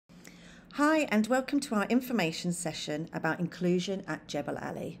Hi, and welcome to our information session about inclusion at Jebel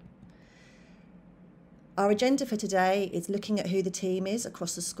Ali. Our agenda for today is looking at who the team is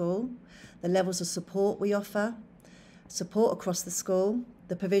across the school, the levels of support we offer, support across the school,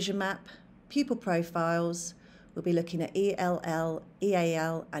 the provision map, pupil profiles. We'll be looking at ELL,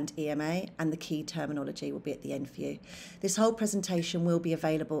 EAL and EMA, and the key terminology will be at the end for you. This whole presentation will be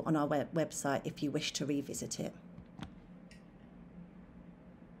available on our website if you wish to revisit it.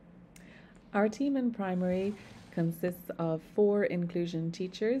 Our team in primary consists of 4 inclusion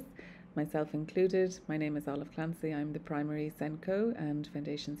teachers, myself included. My name is Olive Clancy. I'm the primary SENCO and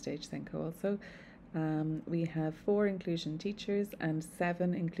foundation stage SENCO also. We have 4 inclusion teachers and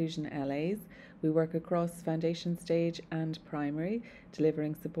 7 inclusion LAs. We work across foundation stage and primary,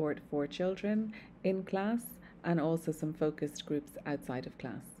 delivering support for children in class and also some focused groups outside of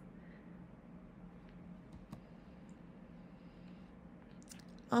class.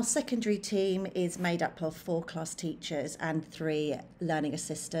 Our secondary team is made up of 4 class teachers and 3 learning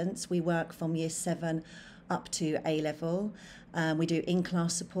assistants. We work from year 7 up to A level. We do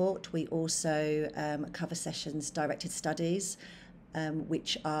in-class support. We also cover sessions directed studies,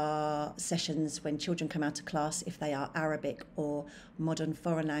 which are sessions when children come out of class if they are Arabic or modern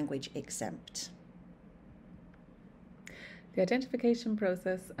foreign language exempt. The identification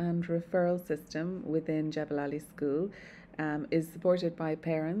process and referral system within Jebel Ali School is supported by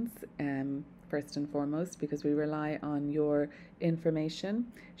parents first and foremost, because we rely on your information,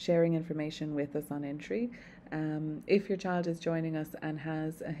 sharing information with us on entry. If your child is joining us and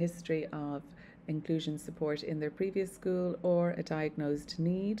has a history of inclusion support in their previous school or a diagnosed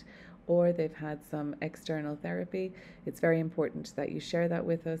need, or they've had some external therapy, it's very important that you share that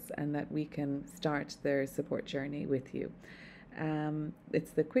with us and that we can start their support journey with you.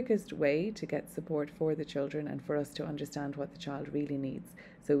 It's the quickest way to get support for the children and for us to understand what the child really needs.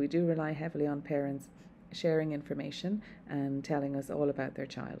 So we do rely heavily on parents sharing information and telling us all about their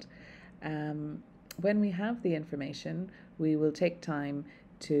child. When we have the information, we will take time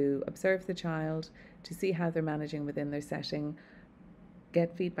to observe the child, to see how they're managing within their setting,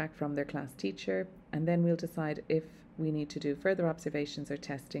 get feedback from their class teacher, and then we'll decide if we need to do further observations or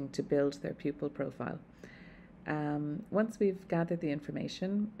testing to build their pupil profile. Once we've gathered the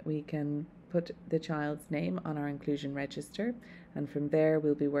information, we can put the child's name on our inclusion register, and from there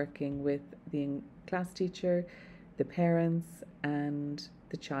we'll be working with the class teacher, the parents and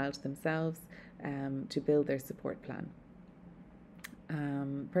the child themselves to build their support plan.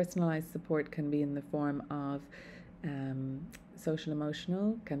 Personalised support can be in the form of social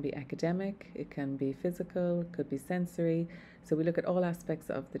emotional, can be academic, it can be physical, could be sensory. So we look at all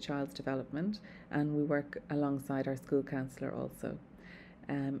aspects of the child's development and we work alongside our school counsellor also.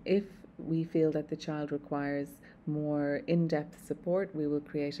 If we feel that the child requires more in-depth support, we will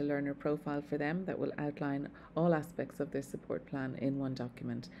create a learner profile for them that will outline all aspects of their support plan in one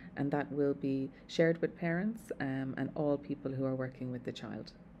document, and that will be shared with parents and all people who are working with the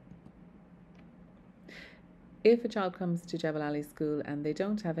child. If a child comes to Jebel Ali School and they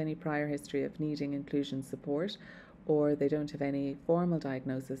don't have any prior history of needing inclusion support, or they don't have any formal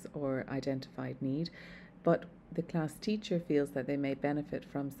diagnosis or identified need, but the class teacher feels that they may benefit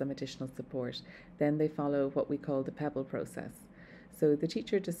from some additional support, then they follow what we call the PEBBLE process. So the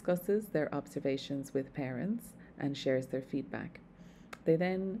teacher discusses their observations with parents and shares their feedback. They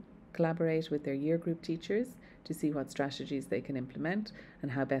then collaborate with their year group teachers to see what strategies they can implement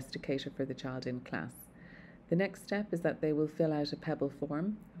and how best to cater for the child in class. The next step is that they will fill out a PEBBLE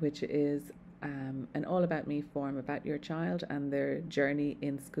form, which is an all about me form about your child and their journey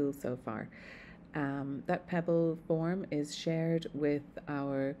in school so far. That PEBBLE form is shared with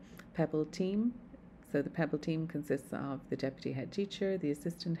our PEBBLE team. So the PEBBLE team consists of the deputy head teacher, the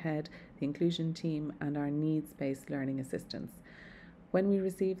assistant head, the inclusion team, and our needs-based learning assistants. When we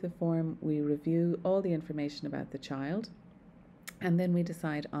receive the form, we review all the information about the child, and then we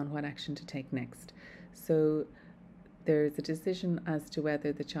decide on what action to take next. So there's a decision as to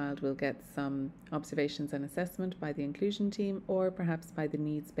whether the child will get some observations and assessment by the inclusion team or perhaps by the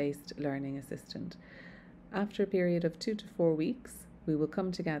needs-based learning assistant. After a period of 2 to 4 weeks, we will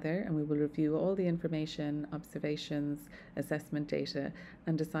come together and we will review all the information, observations, assessment data,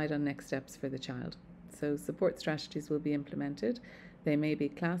 and decide on next steps for the child. So support strategies will be implemented. They may be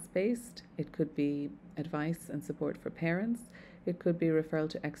class-based, it could be advice and support for parents, it could be referral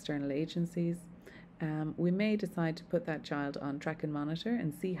to external agencies. We may decide to put that child on track and monitor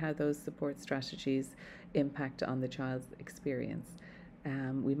and see how those support strategies impact on the child's experience.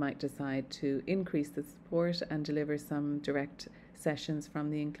 We might decide to increase the support and deliver some direct sessions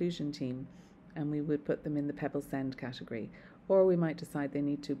from the inclusion team, and we would put them in the PEBBLE Send category. or we might decide they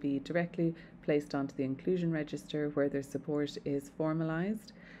need to be directly placed onto the inclusion register where their support is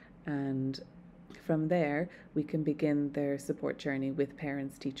formalised, and from there we can begin their support journey with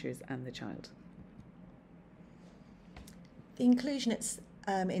parents, teachers and the child. The inclusion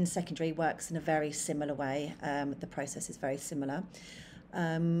in secondary works in a very similar way. The process is very similar.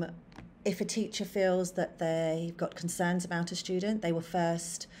 If a teacher feels that they've got concerns about a student, they will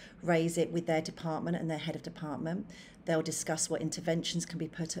first raise it with their department and their head of department. They'll discuss what interventions can be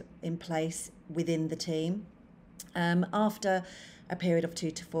put in place within the team. After a period of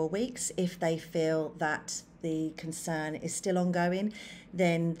 2 to 4 weeks, if they feel that the concern is still ongoing,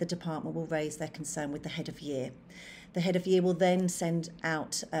 then the department will raise their concern with the head of year. The head of year will then send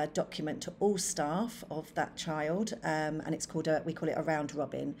out a document to all staff of that child, and it's called we call it a round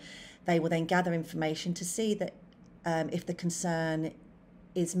robin. They will then gather information to see that if the concern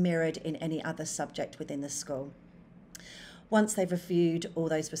is mirrored in any other subject within the school. Once they've reviewed all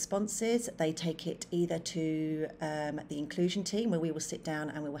those responses, they take it either to the inclusion team, where we will sit down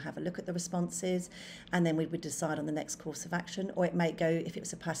and we will have a look at the responses, and then we would decide on the next course of action. Or it may go, if it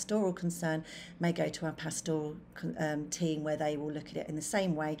was a pastoral concern, may go to our pastoral team, where they will look at it in the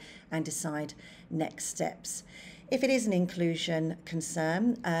same way and decide next steps. If it is an inclusion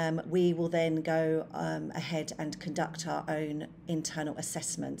concern, we will then go ahead and conduct our own internal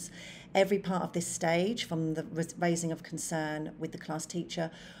assessments. Every part of this stage, from the raising of concern with the class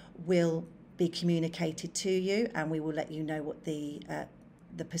teacher, will be communicated to you, and we will let you know what the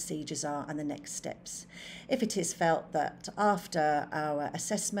procedures are and the next steps. If it is felt that after our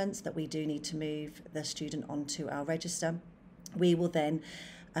assessments that we do need to move the student onto our register, we will then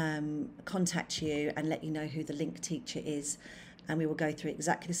contact you and let you know who the link teacher is, and we will go through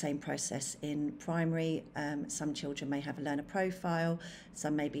exactly the same process in primary. Some children may have a learner profile,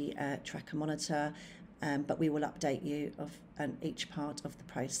 some may be a tracker monitor, but we will update you of each part of the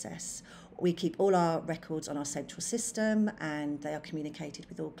process. We keep all our records on our central system, and they are communicated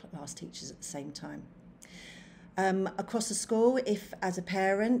with all class teachers at the same time. Across the school, if as a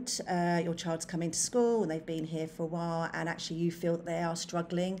parent your child's come into school and they've been here for a while and actually you feel that they are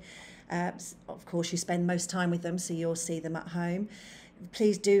struggling, of course you spend most time with them, so you'll see them at home.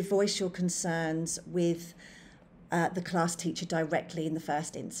 Please do voice your concerns with the class teacher directly in the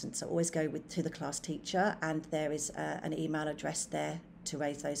first instance. So always go to the class teacher, and there is an email address there to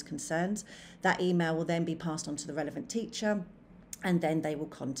raise those concerns. That email will then be passed on to the relevant teacher, and then they will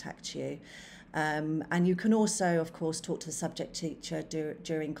contact you. And you can also, of course, talk to the subject teacher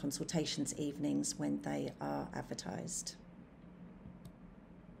during consultations evenings when they are advertised.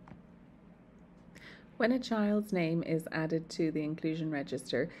 When a child's name is added to the inclusion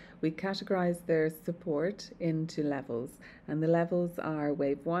register, we categorise their support into levels, and the levels are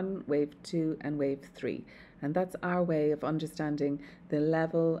Wave 1, Wave 2 and Wave 3. And that's our way of understanding the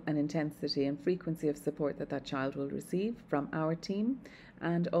level and intensity and frequency of support that child will receive from our team,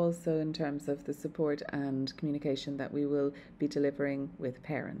 and also in terms of the support and communication that we will be delivering with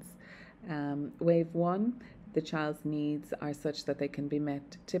parents. Wave 1, the child's needs are such that they can be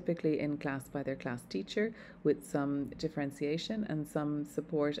met typically in class by their class teacher, with some differentiation and some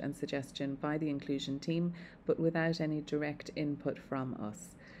support and suggestion by the inclusion team, but without any direct input from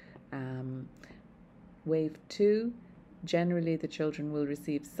us. Wave 2, generally the children will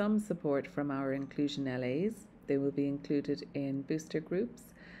receive some support from our inclusion LAs. They will be included in booster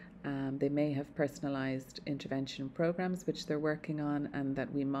groups. They may have personalised intervention programmes which they're working on and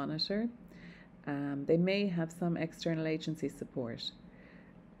that we monitor. They may have some external agency support.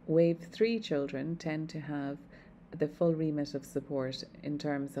 Wave 3 children tend to have the full remit of support in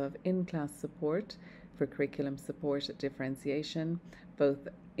terms of in-class support for curriculum support, differentiation, both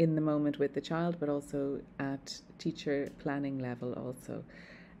in the moment with the child but also at teacher planning level also.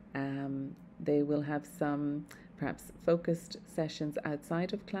 They will have some perhaps focused sessions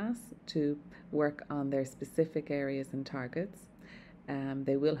outside of class to work on their specific areas and targets.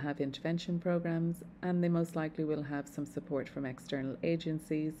 They will have intervention programs, and they most likely will have some support from external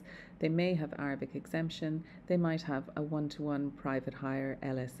agencies. They may have Arabic exemption. They might have a one-to-one private hire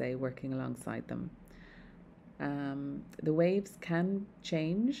LSA working alongside them. The waves can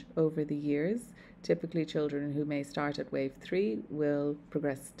change over the years. Typically, children who may start at Wave 3 will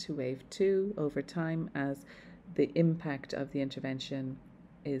progress to Wave 2 over time as the impact of the intervention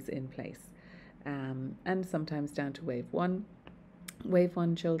is in place, and sometimes down to Wave 1. Wave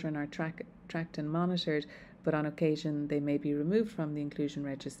 1 children are tracked and monitored, but on occasion they may be removed from the inclusion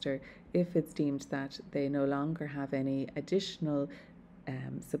register if it's deemed that they no longer have any additional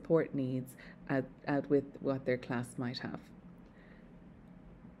support needs out with what their class might have.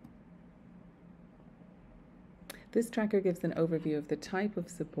 This tracker gives an overview of the type of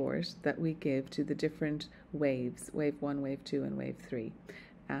support that we give to the different waves, wave 1, wave 2 and wave 3.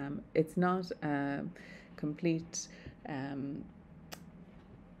 It's not a complete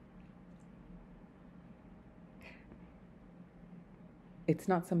it's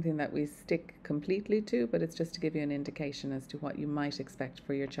not something that we stick completely to, but it's just to give you an indication as to what you might expect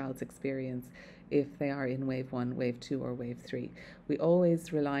for your child's experience if they are in wave 1, wave 2 or wave 3. We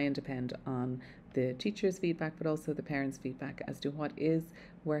always rely and depend on the teacher's feedback, but also the parents' feedback as to what is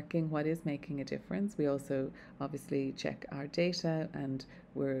working, what is making a difference. We also obviously check our data, and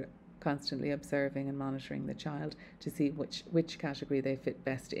we're constantly observing and monitoring the child to see which category they fit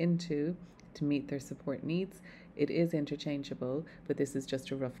best into to meet their support needs. It is interchangeable, but this is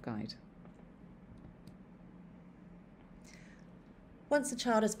just a rough guide. Once a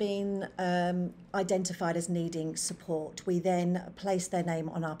child has been identified as needing support, we then place their name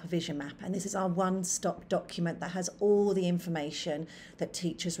on our provision map, and this is our one-stop document that has all the information that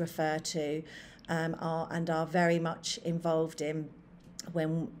teachers refer to and are very much involved in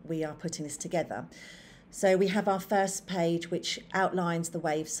when we are putting this together. So we have our first page, which outlines the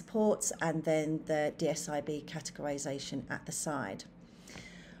wave supports, and then the DSIB categorisation at the side.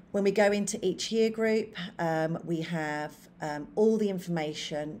 When we go into each year group, we have all the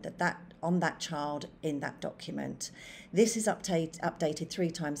information on that child in that document. This is updated 3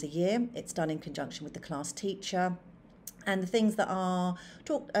 times a year. It's done in conjunction with the class teacher. And the things that are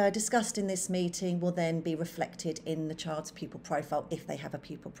discussed in this meeting will then be reflected in the child's pupil profile if they have a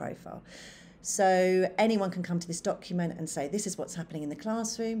pupil profile. So anyone can come to this document and say, this is what's happening in the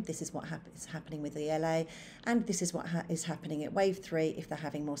classroom, this is what is happening with the ELA, and this is what is happening at Wave 3 if they're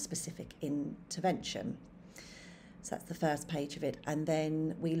having more specific intervention. So that's the first page of it. And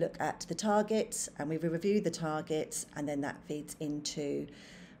then we look at the targets and we review the targets, and then that feeds into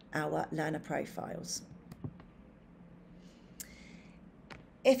our learner profiles.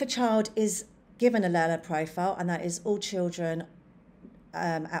 If a child is given a learner profile, and that is all children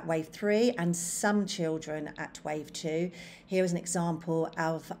at Wave 3 and some children at Wave 2. Here is an example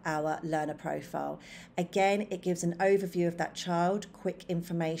of our learner profile. Again, it gives an overview of that child, quick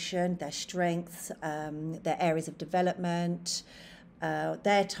information, their strengths, their areas of development,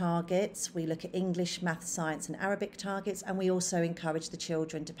 their targets. We look at English, math, science and Arabic targets, and we also encourage the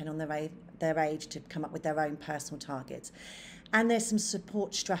children, depending on their age, to come up with their own personal targets. And there's some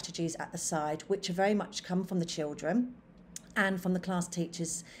support strategies at the side, which are very much come from the children and from the class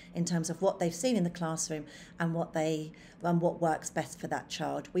teachers in terms of what they've seen in the classroom and what works best for that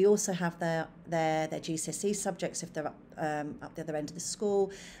child. We also have their GCSE subjects if they're up the other end of the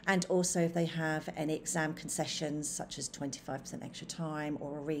school, and also if they have any exam concessions such as 25% extra time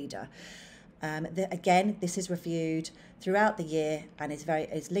or a reader. Again, this is reviewed throughout the year and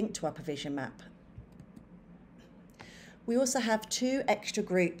is linked to our provision map. We also have 2 extra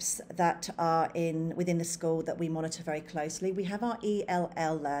groups that are within the school that we monitor very closely. We have our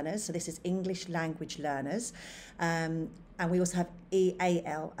ELL learners, so this is English language learners, and we also have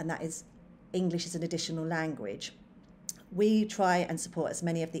EAL, and that is English as an additional language. We try and support as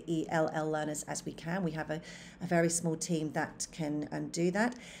many of the ELL learners as we can. We have a very small team that can do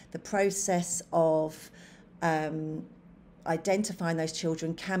that. The process of identifying those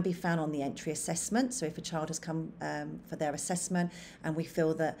children can be found on the entry assessment. So if a child has come for their assessment and we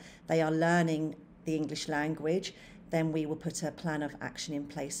feel that they are learning the English language, then we will put a plan of action in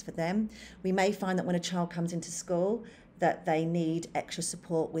place for them. We may find that when a child comes into school that they need extra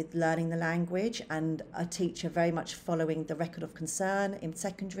support with learning the language, and a teacher very much following the record of concern in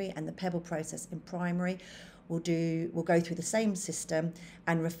secondary and the Pebble process in primary will go through the same system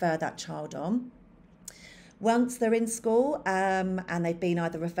and refer that child on. Once they're in school and they've been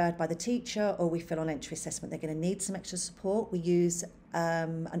either referred by the teacher or we feel on entry assessment they're going to need some extra support, we use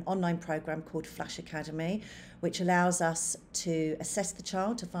an online program called Flash Academy, which allows us to assess the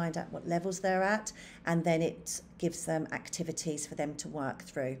child to find out what levels they're at, and then it gives them activities for them to work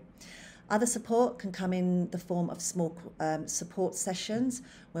through. Other support can come in the form of small support sessions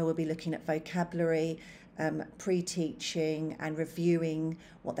where we'll be looking at vocabulary, pre-teaching and reviewing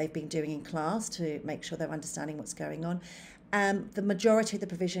what they've been doing in class to make sure they're understanding what's going on. The majority of the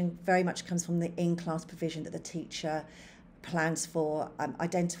provision very much comes from the in-class provision that the teacher plans for,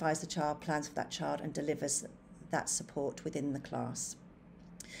 identifies the child, plans for that child and delivers that support within the class.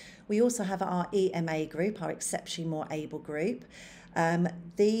 We also have our EMA group, our Exceptionally More Able group.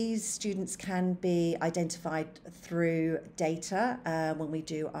 These students can be identified through data when we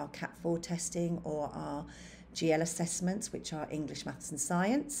do our CAT4 testing or our GL assessments, which are English, Maths and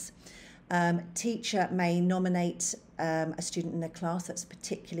Science. Teacher may nominate a student in their class that's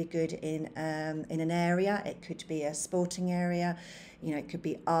particularly good in an area. It could be a sporting area, it could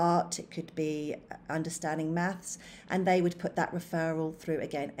be art, it could be understanding maths, and they would put that referral through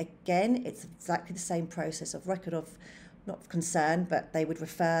again. Again, it's exactly the same process of record of, not of concern, but they would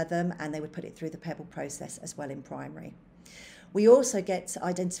refer them and they would put it through the Pebble process as well in primary. We also get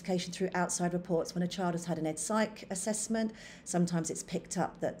identification through outside reports when a child has had an EdPsych assessment. Sometimes it's picked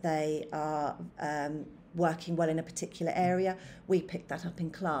up that they are working well in a particular area. We pick that up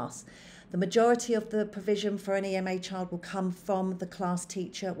in class. The majority of the provision for an EMA child will come from the class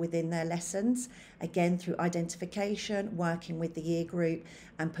teacher within their lessons, again through identification, working with the year group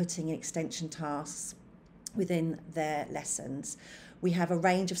and putting in extension tasks within their lessons. We have a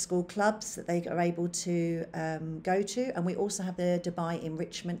range of school clubs that they are able to go to, and we also have the Dubai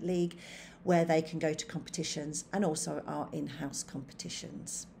Enrichment League where they can go to competitions and also our in-house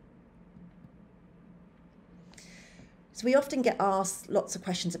competitions. So we often get asked lots of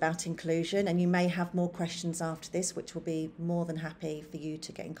questions about inclusion, and you may have more questions after this, which will be more than happy for you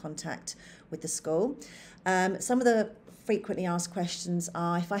to get in contact with the school. Some of the frequently asked questions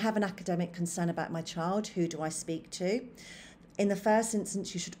are, if I have an academic concern about my child, who do I speak to? In the first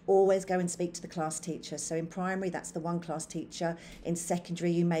instance, you should always go and speak to the class teacher. So in primary, that's the one class teacher. In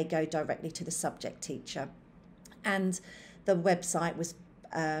secondary, you may go directly to the subject teacher. And the website was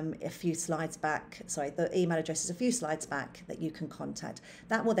a few slides back, the email address is a few slides back that you can contact.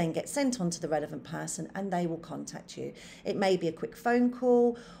 That will then get sent on to the relevant person and they will contact you. It may be a quick phone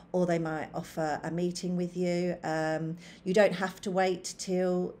call, or they might offer a meeting with you. You don't have to wait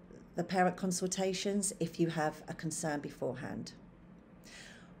till the parent consultations if you have a concern beforehand.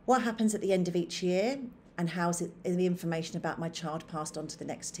 What happens at the end of each year, and how is the information about my child passed on to the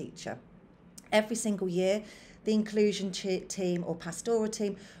next teacher? Every single year, the inclusion team or pastoral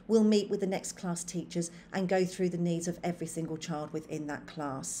team will meet with the next class teachers and go through the needs of every single child within that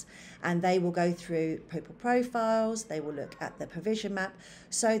class. And they will go through pupil profiles, they will look at the provision map,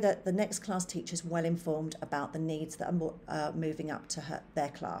 so that the next class teacher is well informed about the needs that are moving up to their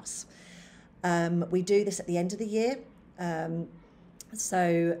class. We do this at the end of the year,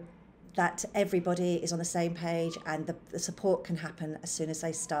 so that everybody is on the same page, and the support can happen as soon as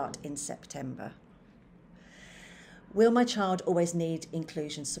they start in September. Will my child always need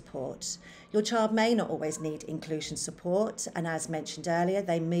inclusion support? Your child may not always need inclusion support, and as mentioned earlier,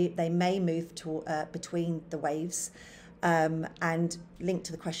 they may move to, between the waves. And linked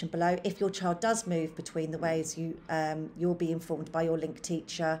to the question below, if your child does move between the waves, you'll be informed by your link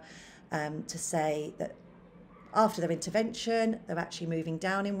teacher to say that after their intervention, they're actually moving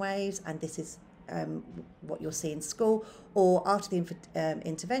down in waves, and this is what you'll see in school. Or after the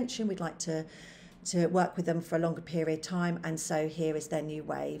intervention, we'd like to work with them for a longer period of time, and so here is their new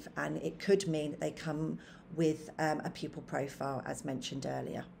wave, and it could mean that they come with a pupil profile, as mentioned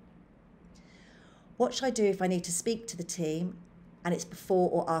earlier. What should I do if I need to speak to the team and it's before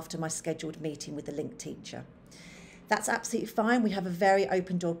or after my scheduled meeting with the link teacher? That's absolutely fine. We have a very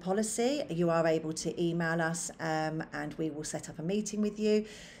open door policy. You are able to email us and we will set up a meeting with you.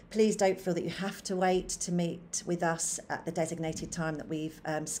 Please don't feel that you have to wait to meet with us at the designated time that we've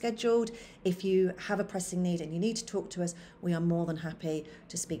scheduled. If you have a pressing need and you need to talk to us, we are more than happy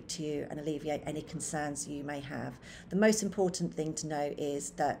to speak to you and alleviate any concerns you may have. The most important thing to know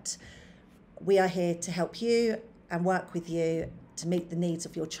is that we are here to help you and work with you to meet the needs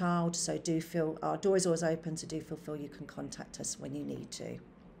of your child, so do feel our door is always open, so do feel you can contact us when you need to.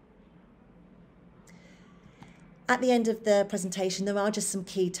 At the end of the presentation, there are just some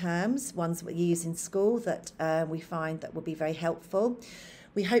key terms, ones that we use in school that we find that will be very helpful.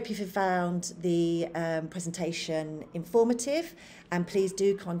 We hope you've found the presentation informative, and please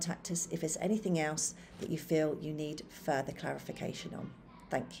do contact us if there's anything else that you feel you need further clarification on.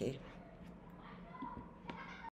 Thank you.